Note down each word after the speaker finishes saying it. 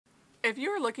If you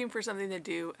are looking for something to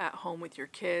do at home with your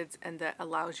kids and that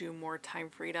allows you more time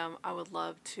freedom, I would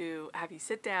love to have you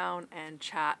sit down and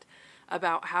chat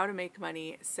about how to make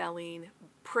money selling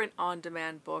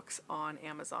print-on-demand books on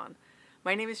Amazon.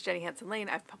 My name is Jenny Hansen Lane.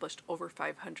 I've published over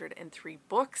 503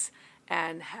 books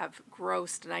and have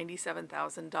grossed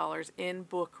 $97,000 in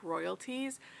book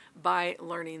royalties by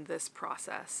learning this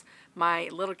process. My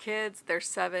little kids, they're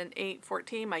 7, 8,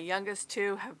 14. My youngest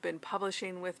two have been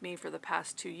publishing with me for the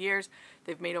past 2 years.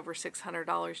 They've made over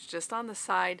 $600 just on the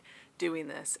side doing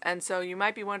this. And so you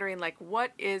might be wondering, like,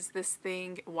 what is this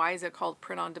thing? Why is it called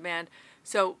print on demand?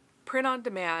 So print on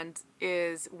demand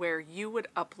is where you would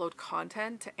upload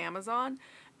content to Amazon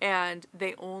and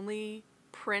they only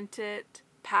print it,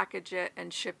 package it,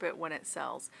 and ship it when it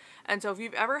sells. And so if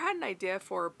you've ever had an idea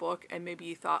for a book and maybe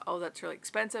you thought, oh, that's really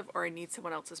expensive or I need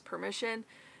someone else's permission,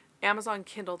 Amazon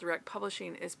Kindle Direct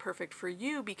Publishing is perfect for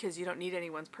you because you don't need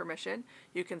anyone's permission.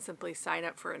 You can simply sign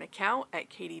up for an account at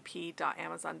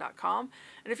kdp.amazon.com.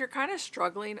 And if you're kind of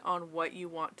struggling on what you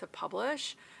want to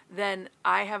publish, then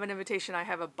I have an invitation. I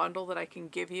have a bundle that I can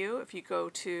give you if you go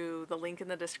to the link in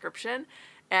the description.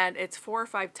 And it's 4 or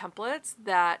 5 templates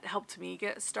that helped me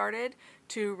get started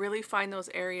to really find those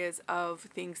areas of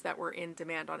things that were in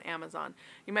demand on Amazon.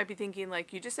 You might be thinking,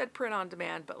 like, you just said print on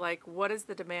demand, but like, what is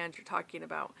the demand you're talking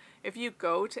about? If you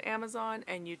go to Amazon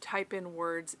and you type in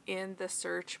words in the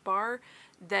search bar,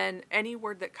 then any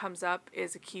word that comes up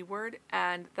is a keyword,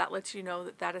 and that lets you know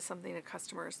that that is something a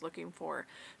customer is looking for.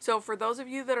 So for those of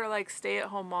you that are like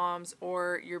stay-at-home moms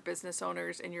or you're business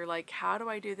owners and you're like, how do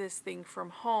I do this thing from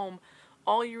home?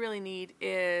 All you really need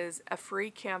is a free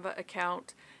Canva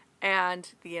account and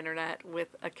the internet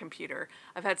with a computer.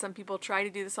 I've had some people try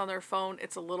to do this on their phone.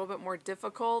 It's a little bit more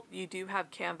difficult. You do have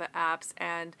Canva apps,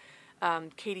 and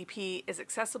KDP is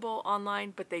accessible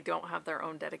online, but they don't have their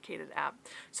own dedicated app.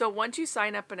 So once you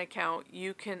sign up an account,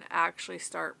 you can actually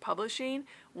start publishing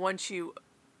once you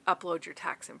upload your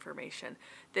tax information.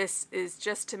 This is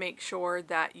just to make sure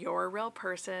that you're a real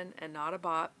person and not a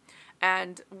bot.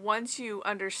 And once you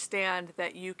understand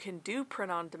that you can do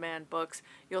print-on-demand books,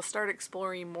 you'll start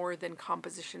exploring more than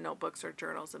composition notebooks or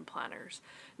journals and planners.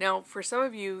 Now, for some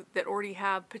of you that already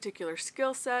have particular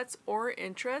skill sets or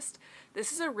interest,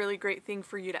 this is a really great thing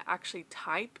for you to actually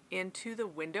type into the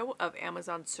window of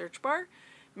Amazon search bar.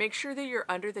 Make sure that you're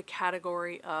under the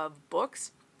category of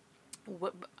books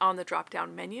on the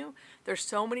drop-down menu. There's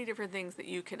so many different things that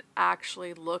you can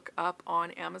actually look up on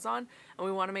Amazon, and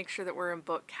we want to make sure that we're in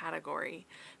book category.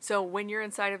 So when you're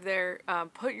inside of there,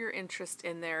 put your interest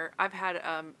in there. I've had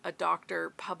a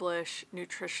doctor publish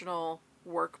nutritional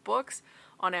workbooks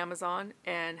on Amazon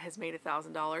and has made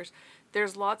 $1,000.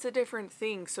 There's lots of different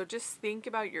things, so just think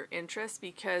about your interests,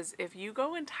 because if you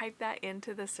go and type that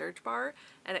into the search bar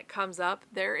and it comes up,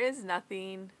 there is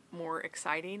nothing more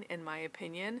exciting, in my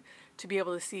opinion, to be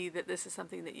able to see that this is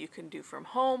something that you can do from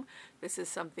home. This is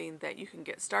something that you can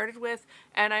get started with.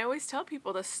 And I always tell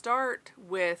people to start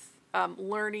with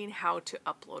learning how to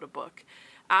upload a book.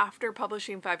 After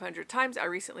publishing 500 times, I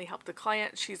recently helped a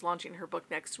client. She's launching her book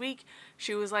next week.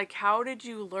 She was like, how did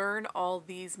you learn all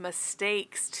these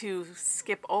mistakes to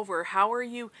skip over? How are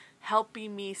you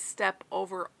helping me step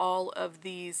over all of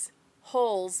these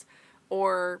holes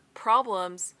or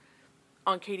problems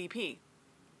on KDP?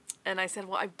 And I said,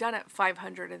 well, I've done it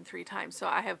 503 times. So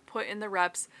I have put in the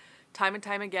reps time and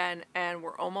time again, and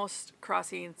we're almost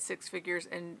crossing 6 figures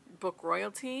in book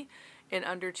royalty in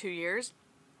under 2 years.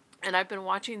 And I've been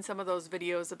watching some of those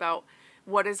videos about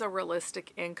what is a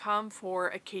realistic income for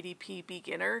a KDP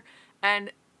beginner.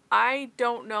 And I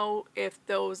don't know if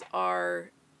those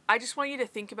are, I just want you to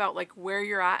think about like where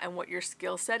you're at and what your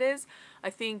skill set is.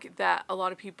 I think that a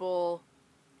lot of people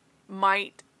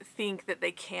might think that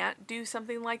they can't do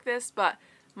something like this, but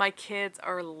my kids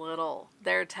are little.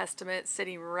 They're a testament,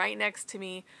 sitting right next to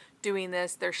me doing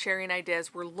this. They're sharing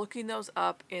ideas. We're looking those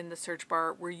up in the search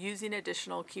bar. We're using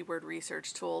additional keyword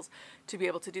research tools to be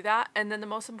able to do that. And then the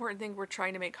most important thing, we're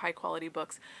trying to make high quality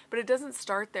books. But it doesn't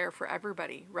start there for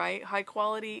everybody, right? High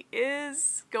quality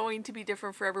is going to be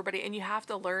different for everybody, and you have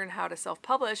to learn how to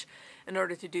self-publish in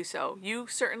order to do so. You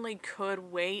certainly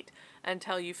could wait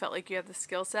until you felt like you had the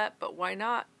skill set, but why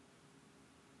not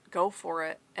go for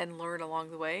it and learn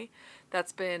along the way?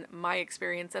 That's been my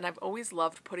experience, and I've always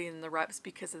loved putting in the reps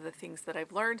because of the things that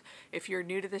I've learned. If you're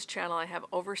new to this channel, I have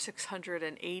over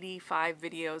 685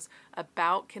 videos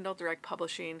about Kindle Direct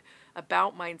Publishing,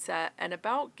 about mindset, and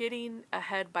about getting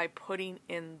ahead by putting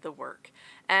in the work.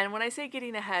 And when I say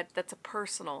getting ahead, that's a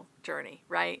personal journey,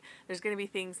 right? There's going to be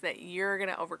things that you're going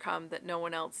to overcome that no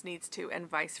one else needs to, and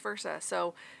vice versa.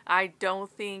 So I don't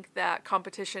think that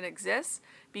competition exists.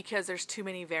 because there's too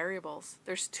many variables.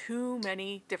 There's too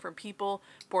many different people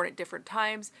born at different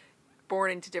times, born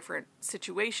into different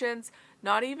situations.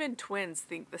 Not even twins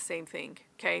think the same thing.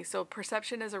 Okay, so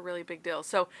perception is a really big deal.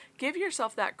 So give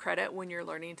yourself that credit when you're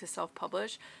learning to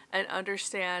self-publish, and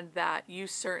understand that you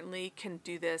certainly can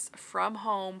do this from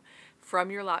home,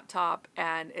 from your laptop,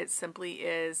 and it simply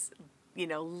is, you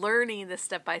know, learning the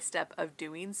step-by-step of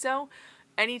doing so.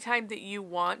 Anytime that you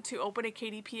want to open a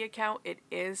KDP account, it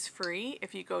is free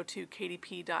if you go to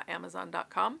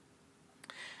kdp.amazon.com.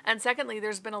 And secondly,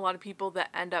 there's been a lot of people that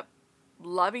end up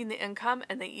loving the income,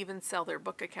 and they even sell their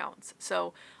book accounts.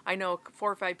 So I know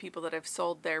 4 or 5 people that have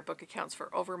sold their book accounts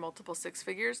for over multiple 6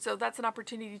 figures. So that's an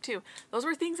opportunity too. Those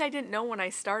were things I didn't know when I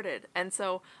started. And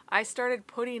so I started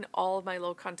putting all of my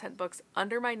low content books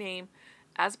under my name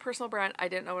as a personal brand. I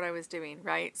didn't know what I was doing,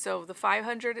 right? So the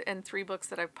 503 books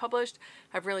that I've published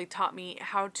have really taught me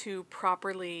how to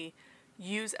properly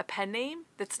use a pen name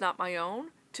that's not my own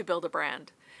to build a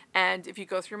brand. And if you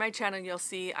go through my channel, you'll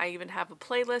see I even have a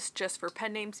playlist just for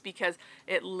pen names, because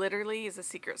it literally is a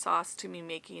secret sauce to me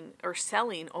making or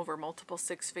selling over multiple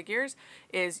 6 figures,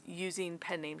 is using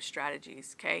pen name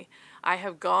strategies. Okay, I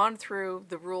have gone through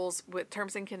the rules with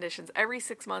terms and conditions every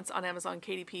 6 months on Amazon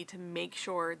KDP to make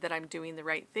sure that I'm doing the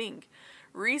right thing.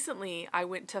 Recently, I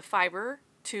went to Fiverr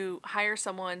to hire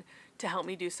someone to help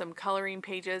me do some coloring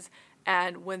pages.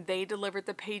 And when they delivered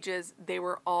the pages, they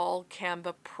were all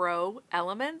Canva Pro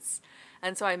elements.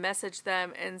 And so I messaged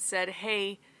them and said,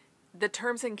 hey, the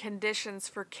terms and conditions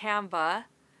for Canva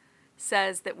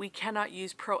says that we cannot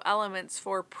use Pro elements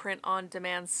for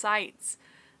print-on-demand sites.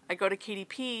 I go to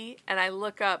KDP and I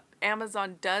look up,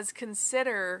 Amazon does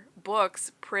consider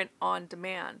books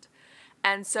print-on-demand.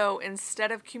 And so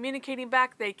instead of communicating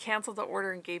back, they canceled the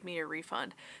order and gave me a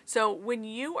refund. So when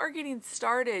you are getting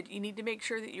started, you need to make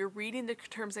sure that you're reading the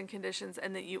terms and conditions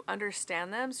and that you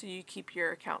understand them so you keep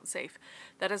your account safe.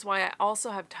 That is why I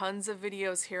also have tons of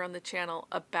videos here on the channel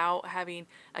about having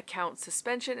account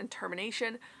suspension and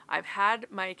termination. I've had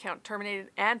my account terminated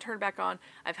and turned back on.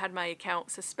 I've had my account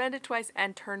suspended twice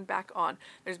and turned back on.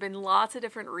 There's been lots of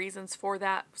different reasons for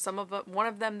that. One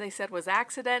of them they said was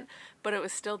accident, but it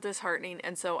was still disheartening.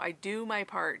 And so I do my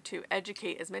part to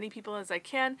educate as many people as I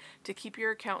can to keep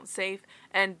your account safe.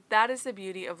 And that is the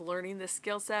beauty of learning the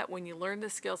skill set. When you learn the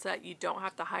skill set, you don't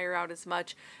have to hire out as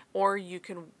much, or you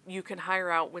can hire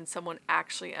out when someone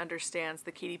actually understands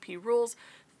the KDP rules.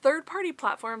 Third-party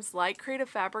platforms like Creative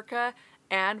Fabrica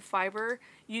and Fiverr,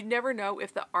 you never know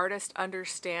if the artist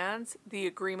understands the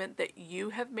agreement that you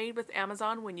have made with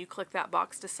Amazon when you click that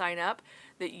box to sign up,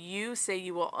 that you say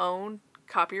you will own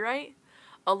copyright.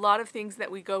 A lot of things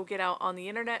that we go get out on the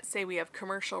internet say we have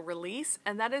commercial release,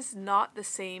 and that is not the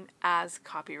same as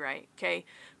copyright, okay?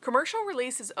 Commercial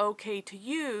release is okay to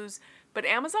use, but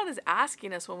Amazon is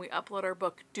asking us when we upload our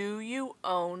book, do you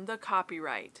own the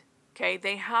copyright? Okay,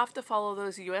 they have to follow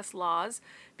those US laws,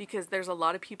 because there's a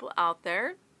lot of people out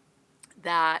there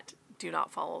that do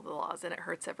not follow the laws, and it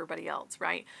hurts everybody else,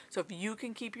 right? So if you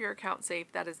can keep your account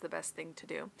safe, that is the best thing to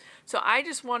do. So I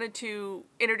just wanted to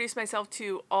introduce myself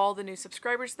to all the new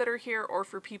subscribers that are here, or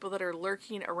for people that are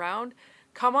lurking around.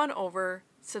 Come on over,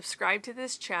 subscribe to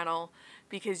this channel,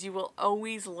 because you will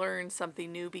always learn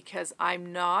something new, because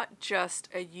I'm not just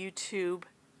a YouTube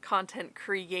content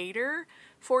creator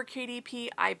for KDP,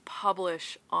 I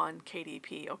publish on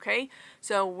KDP, okay?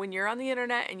 So when you're on the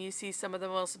internet and you see some of the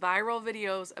most viral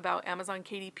videos about Amazon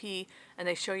KDP and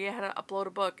they show you how to upload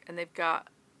a book and they've got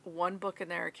 1 book in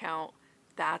their account,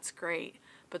 that's great.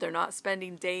 But they're not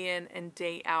spending day in and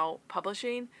day out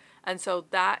publishing. And so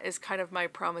that is kind of my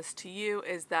promise to you,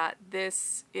 is that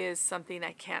this is something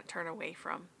I can't turn away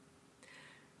from.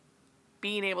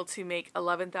 Being able to make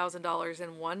 $11,000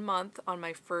 in 1 month on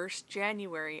my first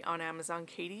January on Amazon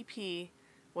KDP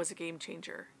was a game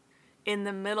changer. In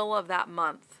the middle of that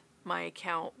month, my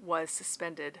account was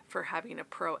suspended for having a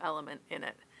pro element in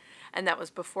it. And that was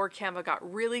before Canva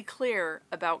got really clear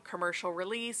about commercial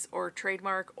release or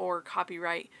trademark or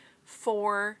copyright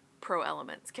for pro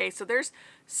elements. Okay, so there's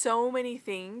so many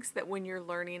things that when you're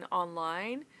learning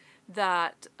online,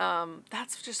 that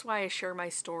that's just why I share my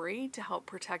story, to help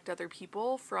protect other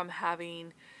people from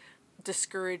having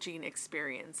discouraging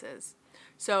experiences.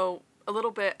 So a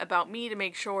little bit about me to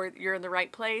make sure you're in the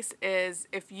right place is,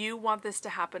 if you want this to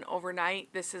happen overnight,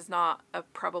 this is not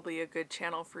probably a good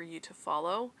channel for you to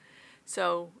follow.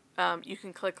 So you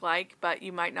can click like, but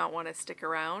you might not want to stick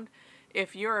around.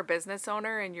 If you're a business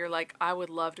owner and you're like, I would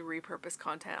love to repurpose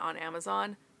content on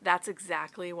Amazon, that's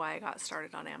exactly why I got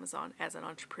started on Amazon as an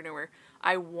entrepreneur.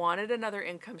 I wanted another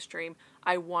income stream.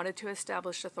 I wanted to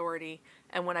establish authority.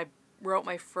 And when I wrote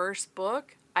my first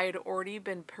book, I had already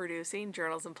been producing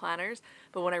journals and planners,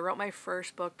 but when I wrote my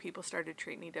first book, people started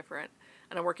treating me different.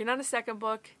 And I'm working on a second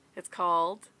book. It's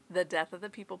called The Death of the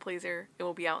People Pleaser. It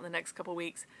will be out in the next couple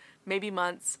weeks, maybe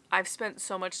months. I've spent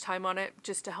so much time on it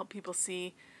just to help people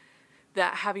see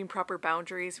that having proper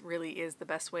boundaries really is the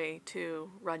best way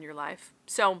to run your life.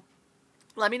 So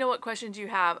let me know what questions you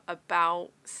have about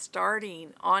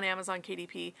starting on Amazon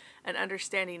KDP and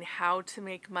understanding how to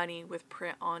make money with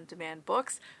print on demand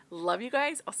books. Love you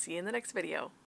guys. I'll see you in the next video.